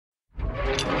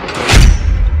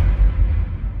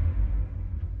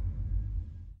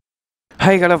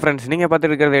Hi hello friends, நீங்கள்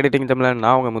பார்த்துட்டு இருக்கிறது எடிட்டிங் தமிழ்.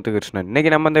 நான் உங்கள் முத்துகிருஷ்ணன். இன்றைக்கி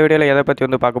நம்ம இந்த வீடியோவில் எதை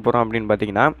பற்றி பார்க்க போகிறோம் அப்படின்னு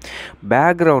பார்த்தீங்கன்னா,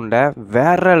 பேக்ரவுண்டை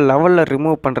வேறு லெவலில்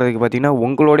ரிமூவ் பண்ணுறதுக்கு பார்த்தீங்கன்னா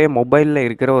உங்களுடைய மொபைலில்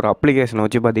இருக்கிற ஒரு அப்ளிகேஷனை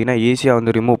வச்சு பார்த்தீங்கன்னா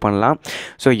ஈஸியாக ரிமூவ் பண்ணலாம்.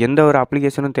 ஸோ எந்த ஒரு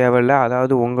அப்ளிகேஷனும் தேவையில்லை,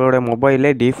 அதாவது உங்களோட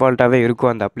மொபைலே டிஃபால்ட்டாகவே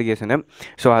இருக்கும் அந்த அப்ளிகேஷனு.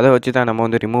 ஸோ அதை வச்சு தான்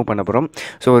நம்ம ரிமூவ் பண்ண போகிறோம்.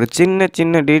 ஸோ ஒரு சின்ன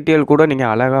சின்ன டீட்டெயில் கூட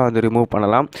நீங்கள் அழகாக ரிமூவ்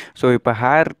பண்ணலாம். ஸோ இப்போ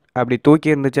ஹேர் அப்படி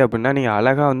தூக்கி இருந்துச்சு அப்படின்னா நீங்கள்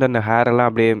அழகாக அந்த ஹேரெல்லாம்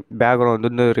அப்படியே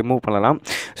பேக்ரவுண்ட் ரிமூவ் பண்ணலாம்.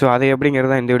 ஸோ அதை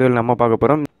எப்படிங்கிறத இந்த வீடியோவில் நம்ம பார்க்க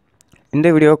போகிறோம். இந்த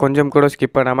வீடியோ கொஞ்சம் கூட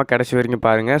ஸ்கிப் பண்ணாமல் கடைசி வரைக்கும்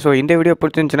பாருங்கள். ஸோ இந்த வீடியோ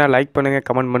பிடிச்சிருந்துச்சுன்னா லைக் பண்ணுங்கள்,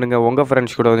 கமெண்ட் பண்ணுங்கள், உங்கள்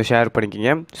ஃப்ரெண்ட்ஸ் கூட ஷேர்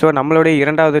பண்ணிக்கிங்க. ஸோ நம்மளுடைய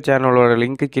இரண்டாவது சேனலோட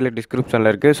லிங்க் கீழே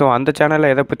டிஸ்கிரிப்ஷனில் இருக்குது. ஸோ அந்த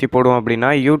சேனலில் எதை பற்றி போடுவோம்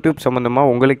அப்படின்னா, யூடியூப்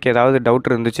சம்மந்தமாக உங்களுக்கு ஏதாவது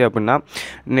டவுட் இருந்துச்சு அப்படின்னா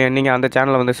நீங்கள் அந்த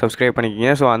சேனலை சப்ஸ்கிரைப்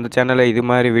பண்ணிக்கிங்க. ஸோ அந்த சேனலில் இது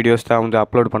மாதிரி வீடியோஸ் தான்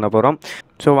அப்லோட் பண்ண போகிறோம்.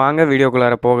 ஸோ வாங்க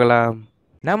வீடியோக்குள்ளார போகலாம்.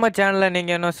 நம்ம சேனலில்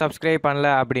நீங்கள் இன்னும் சப்ஸ்கிரைப் பண்ணல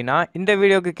அப்படின்னா இந்த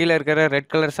வீடியோக்கு கீழே இருக்கிற ரெட்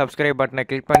கலர் சப்ஸ்கிரைப் பட்டனை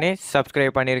கிளிக் பண்ணி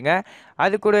சப்ஸ்கிரைப் பண்ணிடுங்க.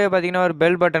 அது கூடவே பார்த்தீங்கன்னா ஒரு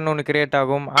பெல் பட்டன் ஒன்று கிரியேட்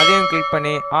ஆகும், அதையும் கிளிக்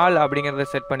பண்ணி ஆல் அப்படிங்கிறத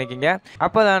செட் பண்ணிக்கிங்க.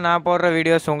 அப்போ தான் நான் போடுற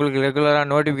வீடியோஸ் உங்களுக்கு ரெகுலராக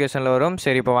நோட்டிஃபிகேஷனில் வரும்.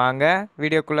 சரி, இப்போ வாங்க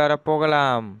வீடியோக்குள்ளார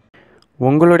போகலாம்.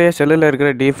 உங்களுடைய செல்லில்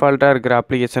இருக்கிற டிஃபால்ட்டாக இருக்கிற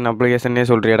அப்ளிகேஷனே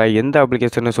சொல்கிறியாடா, எந்த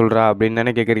அப்ளிகேஷனை சொல்கிறா அப்படின்னு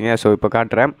தானே கேட்குறீங்க. ஸோ இப்போ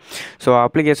காட்டுறேன். ஸோ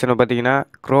அப்ளிகேஷனை பார்த்தீங்கன்னா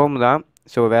க்ரோம் தான்.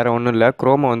 ஸோ வேறு ஒன்றும் இல்லை,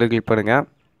 க்ரோமை கிளிக் பண்ணுங்கள்.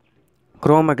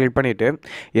 க்ரோமை கிளிக் பண்ணிவிட்டு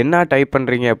என்ன டைப்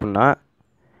பண்ணுறீங்க அப்படின்னா,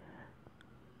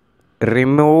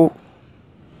 ரிமூவ்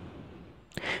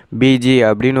பிஜி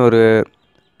அப்படின்னு ஒரு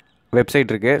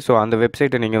வெப்சைட் இருக்குது. ஸோ அந்த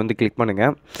வெப்சைட்டை நீங்கள் கிளிக்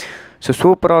பண்ணுங்கள். ஸோ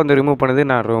சூப்பராக ரிமூவ் பண்ணுது.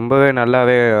 நான் ரொம்பவே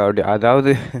நல்லாவே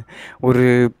அதாவது ஒரு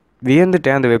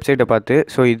வியந்துட்டேன் அந்த வெப்சைட்டை பார்த்து.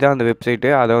 ஸோ இதுதான் அந்த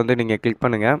வெப்சைட்டு. அதை நீங்கள் கிளிக்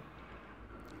பண்ணுங்கள்.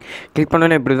 கிளிக்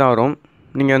பண்ணோன்னே இப்படி தான் வரும்.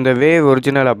 நீங்கள் அந்த வேவ்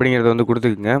ஒரிஜினல் அப்படிங்கிறத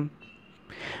கொடுத்துக்குங்க.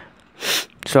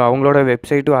 ஸோ அவங்களோட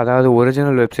வெப்சைட்டும், அதாவது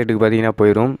ஒரிஜினல் வெப்சைட்டுக்கு பார்த்தீங்கன்னா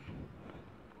போயிடும்.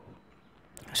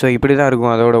 ஸோ இப்படி தான்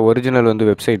இருக்கும் அதோட ஒரிஜினல்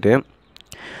வெப்சைட்டு.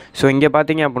 ஸோ இங்கே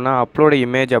பார்த்தீங்க அப்படின்னா அப்லோடு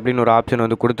இமேஜ் அப்படின்னு ஒரு ஆப்ஷன்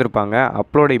கொடுத்துருப்பாங்க.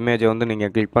 அப்லோடு இமேஜை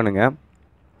நீங்கள் கிளிக் பண்ணுங்கள்.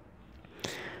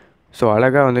 ஸோ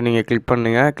அழகாக நீங்கள் கிளிக்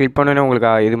பண்ணுங்கள். கிளிக் பண்ணோன்னே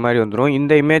உங்களுக்கு இது மாதிரி வந்துடும்.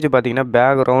 இந்த இமேஜ் பார்த்தீங்கன்னா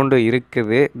பேக்ரவுண்டு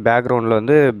இருக்குது.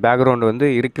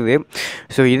 பேக்ரவுண்டு இருக்குது.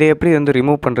 ஸோ இதை எப்படி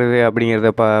ரிமூவ் பண்ணுறது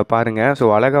அப்படிங்கிறத பாருங்கள்.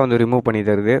 ஸோ அழகாக ரிமூவ் பண்ணி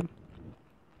தருது.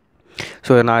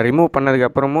 ஸோ நான் ரிமூவ்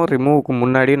பண்ணதுக்கப்புறமும் ரிமூவுக்கு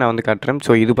முன்னாடி நான் காட்டுறேன்.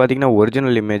 ஸோ இது பார்த்திங்கன்னா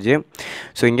ஒரிஜினல் இமேஜு.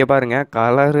 ஸோ இங்கே பாருங்கள்,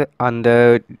 கலரு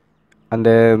அந்த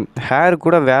ஹேர்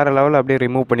கூட வேறு லெவலில் அப்படியே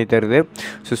ரிமூவ் பண்ணி தருது.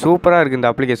 ஸோ சூப்பராக இருக்குது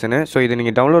இந்த அப்ளிகேஷனு. ஸோ இதை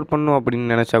நீங்கள் டவுன்லோட் பண்ணணும்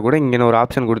அப்படின்னு நினச்சா கூட இங்கே ஒரு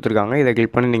ஆப்ஷன் கொடுத்துருக்காங்க. இதை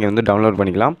கிளிக் பண்ணி நீங்கள் டவுன்லோட்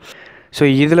பண்ணிக்கலாம். ஸோ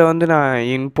இதில் நான்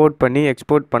இம்போர்ட் பண்ணி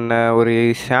எக்ஸ்போர்ட் பண்ண ஒரு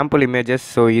சாம்பிள் இமேஜஸ்.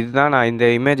 ஸோ இதுதான் நான் இந்த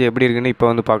இமேஜ் எப்படி இருக்குன்னு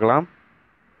இப்போ பார்க்கலாம்.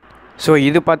 ஸோ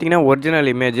இது பார்த்திங்கன்னா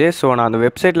ஒரிஜினல் இமேஜு. ஸோ நான் அந்த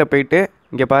வெப்சைட்டில் போய்ட்டு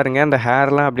இங்கே பாருங்கள், அந்த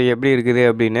ஹேர்லாம் அப்படி எப்படி இருக்குது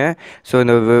அப்படின்னு. ஸோ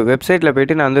இந்த வெப்சைட்டில்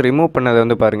போய்ட்டு நான் ரிமூவ்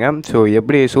பண்ணதை பாருங்கள். ஸோ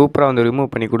எப்படி சூப்பராக ரிமூவ்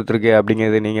பண்ணி கொடுத்துருக்கு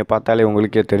அப்படிங்கிறது நீங்கள் பார்த்தாலே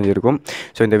உங்களுக்கே தெரிஞ்சிருக்கும்.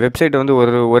 ஸோ இந்த வெப்சைட்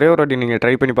ஒரே ஒரு வாட்டி நீங்கள்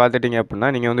ட்ரை பண்ணி பார்த்துட்டிங்க அப்படின்னா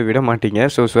நீங்கள் விட மாட்டீங்க.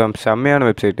 ஸோ செம்மையான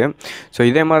வெப்சைட்டு. ஸோ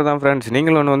இதே மாதிரி தான் ஃப்ரெண்ட்ஸ்,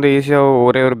 நீங்களும் ஈஸியாக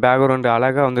ஒரே ஒரு பேக்ரவுண்டு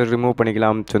அழகாக ரிமூவ்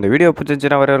பண்ணிக்கலாம். ஸோ இந்த வீடியோ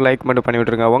பிடிச்சிருந்துச்சுன்னா ஒரு லைக் மட்டும் பண்ணி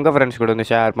விட்ருங்க. உங்கள் ஃப்ரெண்ட்ஸ் கூட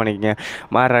ஷேர் பண்ணிக்கங்க.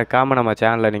 மறக்காமல் நம்ம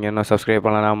சேனலில் நீங்கள் இன்னும் சப்ஸ்கிரைப்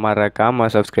பண்ணலாம்,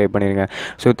 மறக்காமல் சப்ஸ்கிரைப் பண்ணிடுங்க.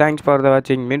 ஸோ தேங்க்ஸ் ஃபார் த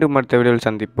வாட்சிங். மீண்டும் அடுத்த வீடியோவில்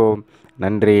சந்திப்போம்.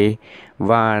 நன்றி,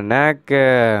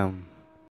 வணக்கம்.